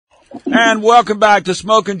And welcome back to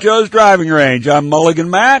Smoking Joe's Driving Range. I'm Mulligan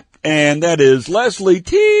Matt, and that is Leslie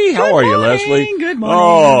T. How are you, Leslie? Good morning.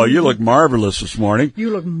 Oh, you look marvelous this morning.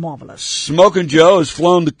 You look marvelous. Smoking Joe has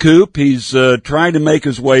flown the coop. He's trying to make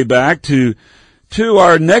his way back to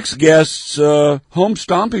our next guest's home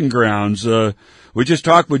stomping grounds. We just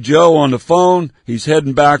talked with Joe on the phone. He's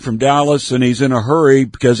heading back from Dallas, and he's in a hurry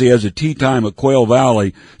because he has a tea time at Quail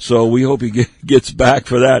Valley. So we hope he gets back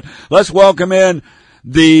for that. Let's welcome in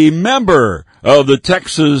the member of the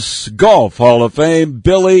Texas Golf Hall of Fame,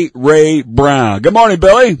 Billy Ray Brown. Good morning,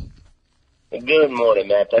 Billy. Good morning,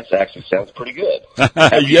 Matt. That actually sounds pretty good.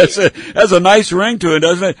 Yes, it has a nice ring to it,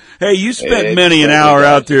 doesn't it? Hey, you spent many an hour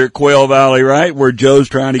out there at Quail Valley, right, where Joe's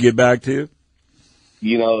trying to get back to?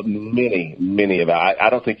 You know, many of it. I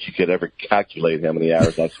don't think you could ever calculate how many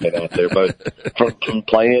hours I spent out there. But from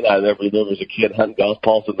playing, I never remember as a kid hunting golf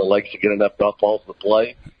balls in the lakes to get enough golf balls to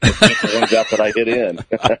play. Just the ones out that I hit in.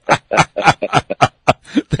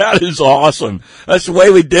 That is awesome. That's the way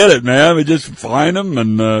we did it, man. We just find them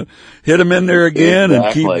and hit them in there again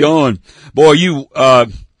and keep going. Boy,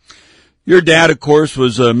 your dad, of course,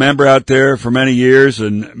 was a member out there for many years,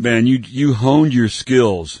 and man, you honed your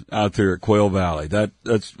skills out there at Quail Valley. That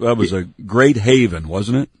was a great haven,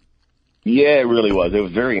 wasn't it? Yeah, it really was. It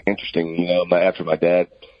was very interesting. You know, after my dad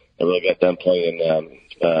really got done playing in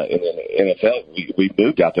the NFL, we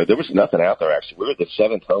moved out there. There was nothing out there actually. We were the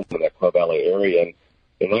seventh home in that Quail Valley area,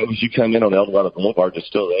 and as you come in on El Dorado Boulevard, it's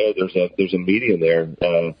still there. There's a median there,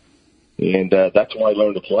 and that's where I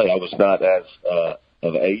learned to play. I was not as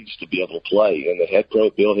of age to be able to play. And the head pro,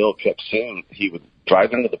 Bill Hill, kept saying he would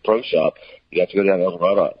drive into the pro shop. You have to go down to El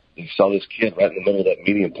Dorado. He saw this kid right in the middle of that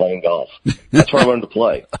median playing golf. That's where I learned to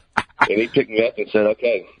play. And he picked me up and said,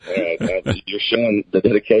 okay, all right, you're showing the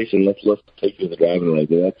dedication. Let's take you to the driving range.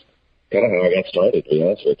 And that's kind of how I got started, to be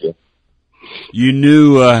honest with you. You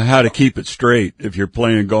knew how to keep it straight if you're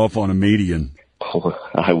playing golf on a median.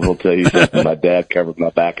 I will tell you that my dad covered my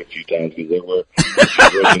back a few times because there were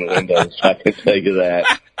broken windows. I can tell you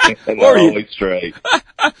that. And they're always straight.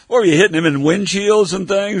 Were you hitting him in windshields and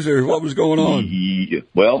things, or what was going on? Yeah.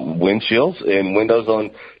 Well, windshields and windows on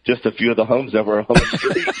just a few of the homes that were on the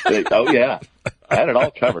street. Oh, yeah. I had it all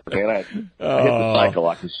covered, man. I hit the cycle,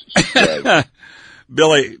 I could say.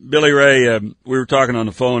 Billy Ray, we were talking on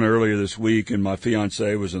the phone earlier this week, and my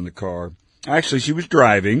fiancée was in the car. Actually, she was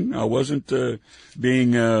driving. I wasn't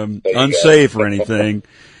being unsafe or anything.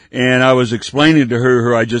 And I was explaining to her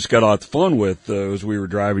who I just got off the phone with as we were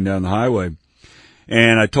driving down the highway.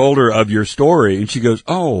 And I told her of your story, and she goes,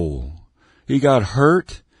 oh, he got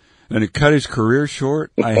hurt and it cut his career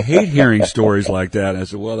short? I hate hearing stories like that. And I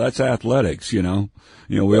said, well, that's athletics, you know.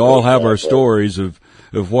 We all have our stories of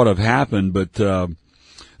what have happened, but the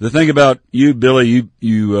thing about you, Billy,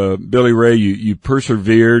 Billy Ray, you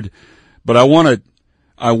persevered. But I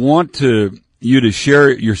want you to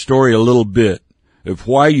share your story a little bit of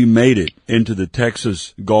why you made it into the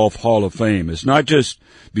Texas Golf Hall of Fame. It's not just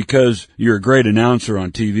because you're a great announcer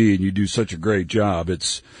on TV and you do such a great job.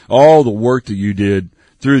 It's all the work that you did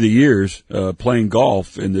through the years playing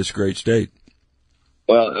golf in this great state.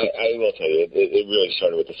 Well, I will tell you, it really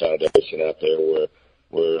started with the foundation out there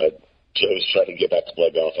where Joe was trying to get back to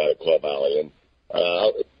play golf out at Quail Valley. And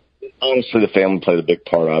honestly, the family played a big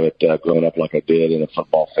part of it, growing up like I did in a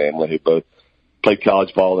football family who both played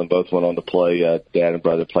college ball and both went on to play. Dad and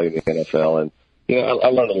brother played in the NFL. And, I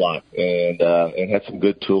learned a lot and had some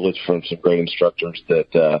good toolage from some great instructors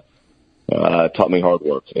that taught me hard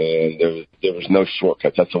work. And there was no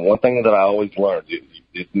shortcuts. That's the one thing that I always learned.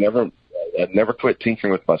 I never quit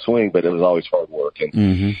tinkering with my swing, but it was always hard work.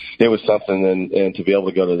 And it was something, and to be able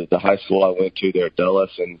to go to the high school I went to there at Dulles,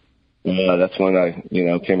 and that's when I,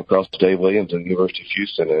 came across Dave Williams and University of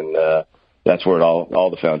Houston, and that's where all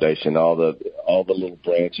the foundation, all the little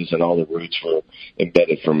branches and all the roots were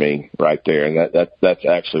embedded for me right there, and that's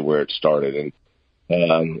actually where it started, and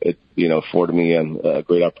it afforded me a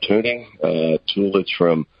great opportunity, toolage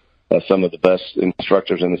from some of the best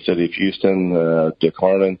instructors in the city of Houston, Dick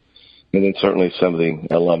Harmon, and then certainly some of the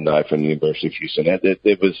alumni from the University of Houston.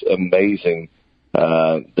 It was amazing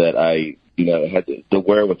that I had the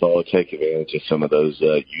wherewithal to take advantage of some of those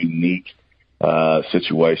unique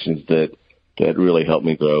situations that really helped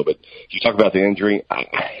me grow. But if you talk about the injury,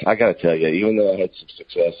 I got to tell you, even though I had some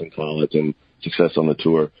success in college and success on the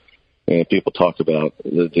tour, and people talk about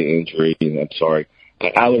the injury, and I'm sorry,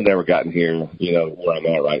 I would have never gotten here, where I'm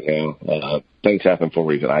at right now. Things happen for a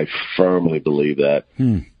reason. I firmly believe that.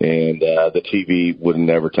 And the TV would have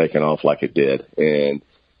never taken off like it did. And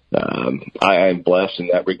I am blessed in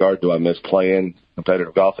that regard. Do I miss playing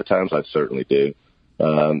competitive golf at times? I certainly do.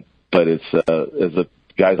 But it's as a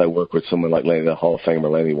guys I work with, someone like the Hall of Famer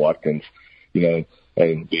Lanny Watkins, you know,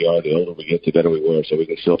 and the older we get, the better we were, so we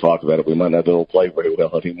can still talk about it. We might not be able to play very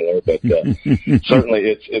well anymore, but certainly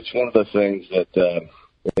it's one of the things that,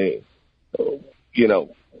 you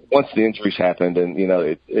know, once the injuries happened, and, you know,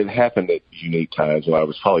 it happened at unique times when I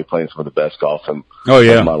was probably playing some of the best golf in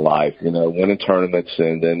my life, you know, winning tournaments,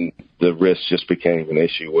 and then the wrist just became an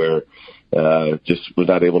issue where just was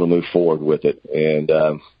not able to move forward with it. And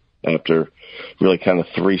after really kind of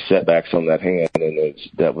 3 setbacks on that hand, and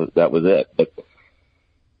that was it. But,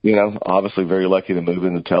 you know, obviously very lucky to move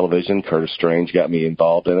into television. Curtis Strange got me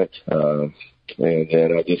involved in it. And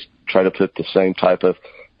then I just try to put the same type of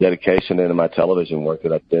dedication into my television work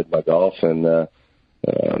that I did my golf. And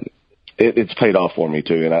it's paid off for me,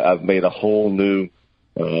 too. And I've made a whole new,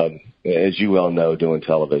 as you well know, doing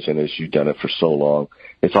television, as you've done it for so long,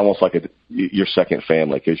 it's almost like your second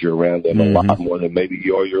family, because you're around them a lot more than maybe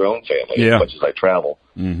you're your own family, as much as I travel.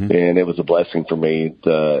 And it was a blessing for me,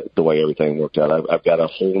 the way everything worked out. I've got a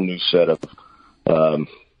whole new set of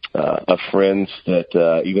friends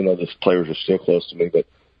that, even though the players are still close to me, but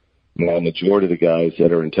now the majority of the guys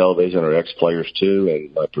that are in television are ex-players too,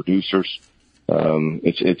 and my producers.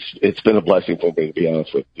 It's been a blessing for me, to be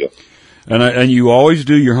honest with you. And you always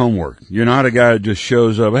do your homework. You're not a guy that just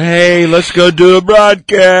shows up, hey, let's go do a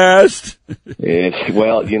broadcast.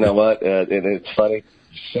 Well, you know what? And it's funny.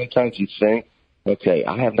 Sometimes you think, okay,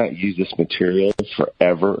 I have not used this material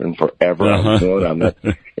forever and forever. I'm not.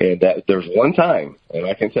 And there's one time, and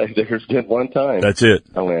I can tell you there's been one time. That's it.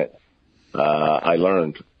 I went, I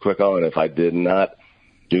learned quick on, if I did not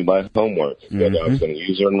do my homework, whether I was going to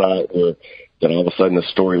use it or not, or then all of a sudden the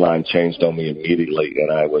storyline changed on me immediately,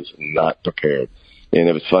 and I was not prepared. And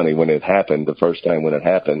it was funny when it happened, the first time when it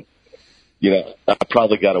happened, you know, I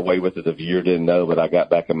probably got away with it if you didn't know, but I got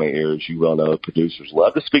back in my ears. You well know producers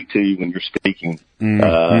love to speak to you when you're speaking.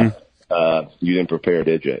 You didn't prepare,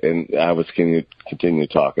 did you? And I was continuing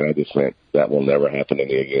to talk, and I just went, that will never happen to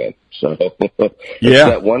me again. So it's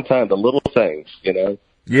that one time, the little things, you know.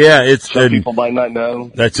 Yeah, some people might not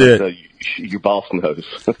know. That's it. Your boss knows.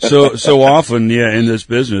 so often, in this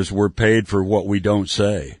business, we're paid for what we don't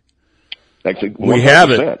say. We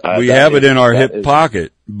have it. We have it in our hip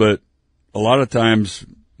pocket, but a lot of times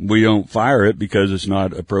we don't fire it because it's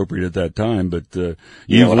not appropriate at that time. But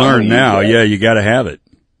you've learned now, you got to have it.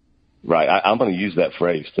 Right. I'm going to use that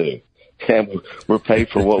phrase too. And we're paid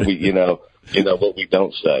for what we, what we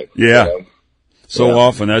don't say. Yeah. You know? So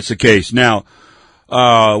often that's the case. Now,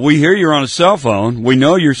 we hear you're on a cell phone. We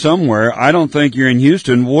know you're somewhere. I don't think you're in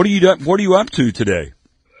Houston. What are you up to today?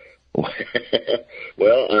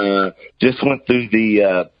 Well, just went through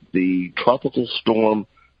the tropical storm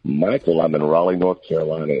Michael. I'm in Raleigh, North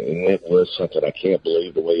Carolina, and it was something I can't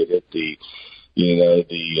believe the way it hit the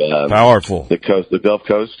powerful the Gulf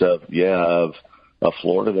Coast of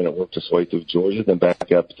Florida. Then it worked its way through Georgia, then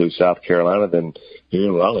back up through South Carolina, then here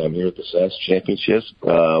in Raleigh. I'm here at the SAS Championships.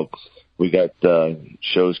 We got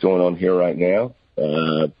shows going on here right now.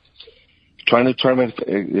 Trying to determine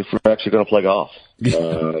if we're actually going to play golf.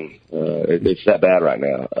 It's that bad right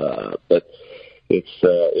now. But it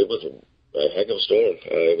was a heck of a storm.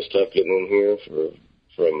 It was tough getting in here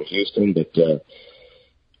from Houston, but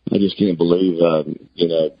I just can't believe,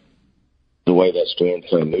 the way that storm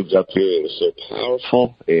kind of moved up here. It was so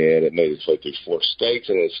powerful, and it made its way through 4 states,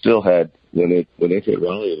 and it still had, when it hit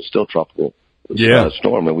Raleigh, it was still tropical.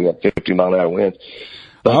 Storm, and we had 50-mile-an-hour winds.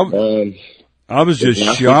 But, I was just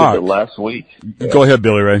shocked. Last week. Go ahead,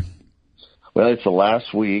 Billy Ray. Well, it's the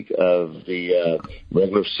last week of the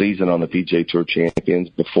regular season on the PGA Tour Champions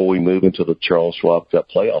before we move into the Charles Schwab Cup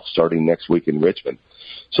playoffs starting next week in Richmond.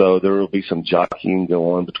 So there will be some jockeying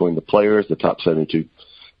going on between the players. The top 72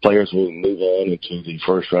 players will move on into the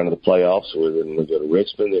first round of the playoffs. Then we go to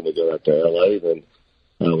Richmond, then we go out to L.A., then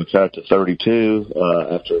we cut to 32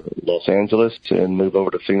 after Los Angeles and move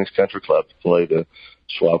over to Phoenix Country Club to play the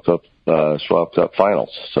Schwab Cup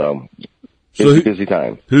finals. So it's a busy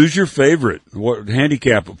time. Who's your favorite?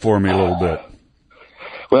 Handicap it for me a little bit.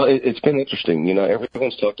 Well, it's been interesting.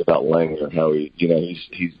 Everyone's talked about Langer, how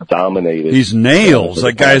he's dominated. He's nails.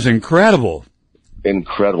 That guy's incredible.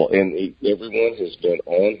 Incredible. And everyone has been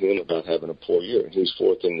on him about having a poor year. He's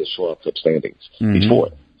 4th in the Schwab Cup standings. He's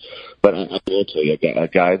 4th. But I will tell you, a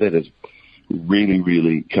guy that has really,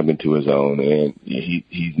 really come into his own, and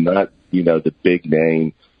he's not, the big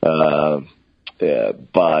name,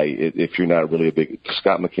 if you're not really a big,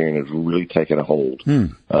 Scott McCarron has really taken a hold,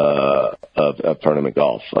 of tournament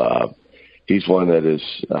golf. He's one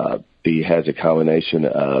that he has a combination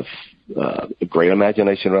of great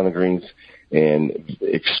imagination around the greens and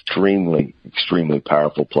extremely, extremely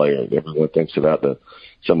powerful player. Everyone thinks about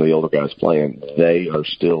some of the older guys playing. They are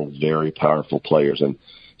still very powerful players, and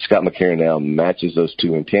Scott McCarron now matches those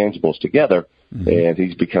two intangibles together, and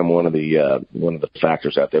he's become one of the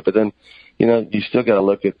factors out there. But then, you still got to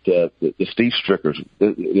look at the Steve Strickers.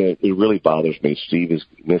 It really bothers me. Steve is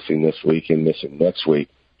missing this week and missing next week.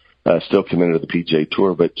 Still committed to the PGA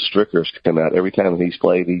Tour, but Strickers come out every time he's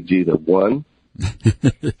played. He's either won,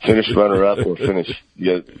 finished runner-up, or finished.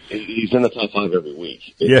 He's in the top 5 every week.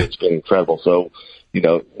 It's been incredible. So,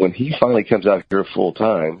 when he finally comes out here full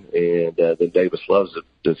time, and then Davis Loves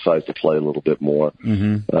decides to play a little bit more,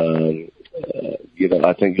 I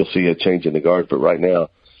think you'll see a change in the guard. But right now,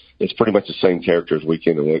 it's pretty much the same characters week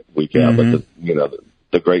in and week out. But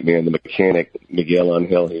the great man, the mechanic, Miguel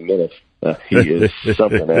Angel Jimenez, he is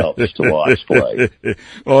something else to watch play.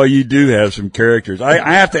 Well, you do have some characters. I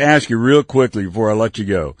have to ask you real quickly before I let you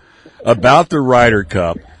go about the Ryder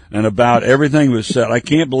Cup and about everything was said. I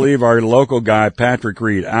can't believe our local guy, Patrick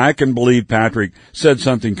Reed. I can believe Patrick said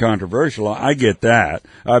something controversial. I get that.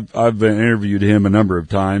 I've been interviewed him a number of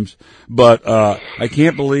times, but I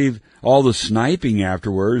can't believe all the sniping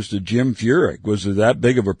afterwards to Jim Furyk. Was it that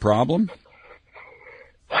big of a problem?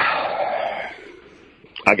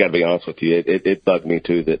 I got to be honest with you. It bugged me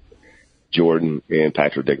too that Jordan and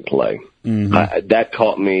Patrick didn't play. That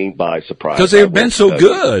caught me by surprise. Because they've been so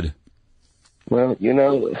good. Well,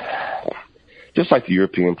 just like the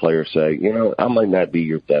European players say, I might not be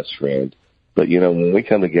your best friend, but when we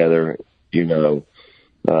come together,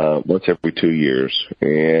 once every 2 years,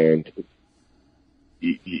 and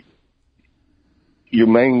your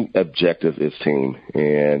main objective is team,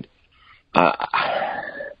 and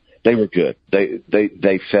they were good.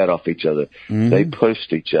 They fed off each other. They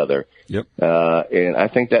pushed each other. Yep. And I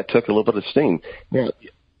think that took a little bit of steam. Now,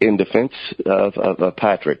 in defense of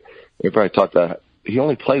Patrick, everybody talked about he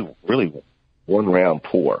only played really one round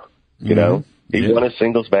poor. He won a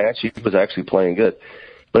singles match. He was actually playing good.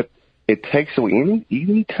 But it takes away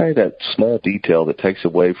any kind of that small detail that takes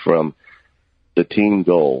away from the team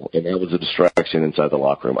goal, and that was a distraction inside the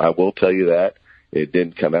locker room. I will tell you that. It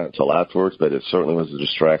didn't come out until afterwards, but it certainly was a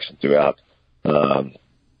distraction throughout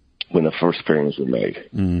when the first pairings were made.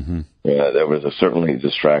 There was certainly a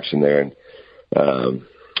distraction there, and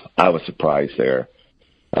I was surprised there.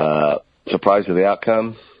 Surprised at the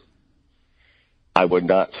outcome? I would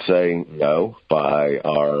not say no by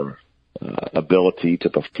our ability to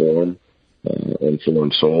perform in Soul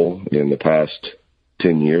and Soul in the past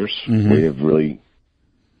 10 years. We have really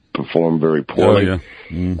performed very poorly.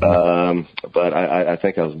 But I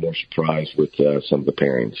think I was more surprised with some of the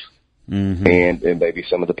pairings and maybe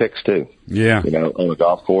some of the picks too. On a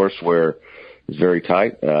golf course where it's very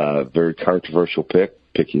tight, very controversial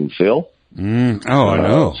picking Phil. I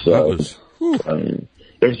know. So, that was,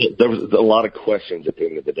 there was a lot of questions at the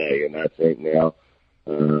end of the day, and I think now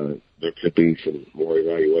there could be some more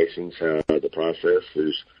evaluations, the process,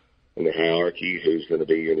 who's in the hierarchy, who's going to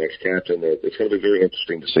be your next captain. It's going to be very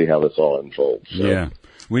interesting to see how this all unfolds. So,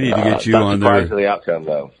 we need to get you on there. The outcome,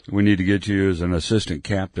 though. We need to get you as an assistant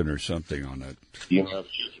captain or something on that.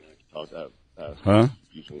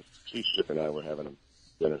 Chief Strip and I were having a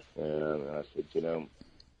dinner, and I said,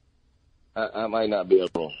 I might not be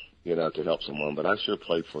able, to help someone, but I sure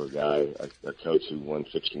played for a guy, a coach who won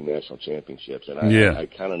 16 national championships, and I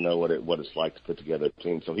kind of know what it's like to put together a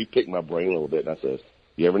team. So he picked my brain a little bit, and I said,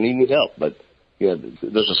 "You ever need any help?" But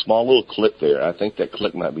there's a small little click there. I think that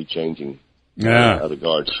click might be changing. The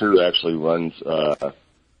guards who actually runs,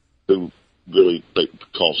 who really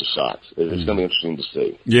calls the shots. It's going to be interesting to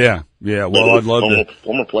see. Yeah. Well, I'd love to.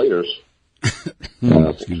 Former players.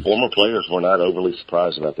 Former players were not overly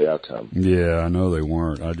surprised about the outcome. Yeah, I know they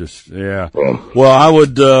weren't. Well, I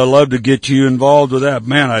would love to get you involved with that.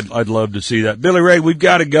 Man, I'd love to see that. Billy Ray, we've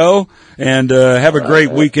got to go, and have a great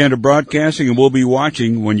weekend of broadcasting, and we'll be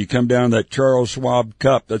watching when you come down that Charles Schwab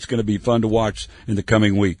Cup. That's going to be fun to watch in the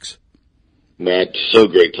coming weeks. Matt, so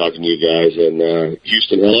great talking to you guys. And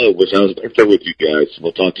Houston, hello. Wish I was there with you guys.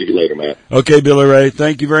 We'll talk to you later, Matt. Okay, Billy Ray.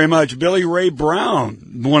 Thank you very much. Billy Ray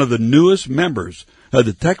Brown, one of the newest members of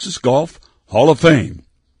the Texas Golf Hall of Fame.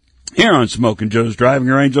 Here on Smoking Joe's Driving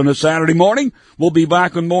Range on a Saturday morning. We'll be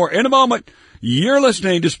back with more in a moment. You're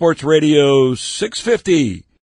listening to Sports Radio 650